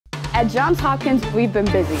At Johns Hopkins, we've been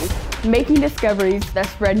busy, making discoveries that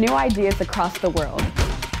spread new ideas across the world.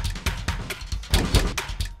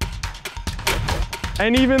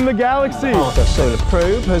 And even the galaxy. The solar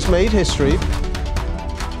probe has made history.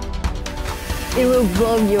 It will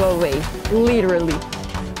blow you away, literally.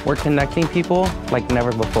 We're connecting people like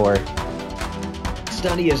never before.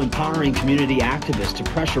 Study is empowering community activists to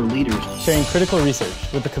pressure leaders. Sharing critical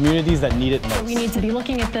research with the communities that need it most. We need to be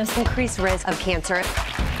looking at this increased risk of cancer.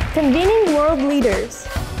 Convening world leaders.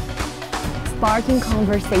 Sparking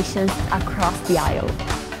conversations across the aisle.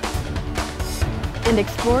 And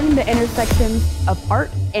exploring the intersections of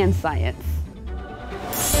art and science.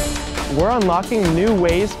 We're unlocking new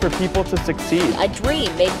ways for people to succeed. A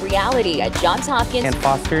dream made reality at Johns Hopkins. And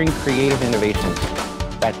fostering creative innovation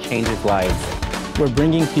that changes lives. We're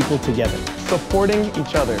bringing people together, supporting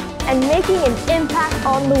each other, and making an impact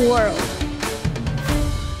on the world.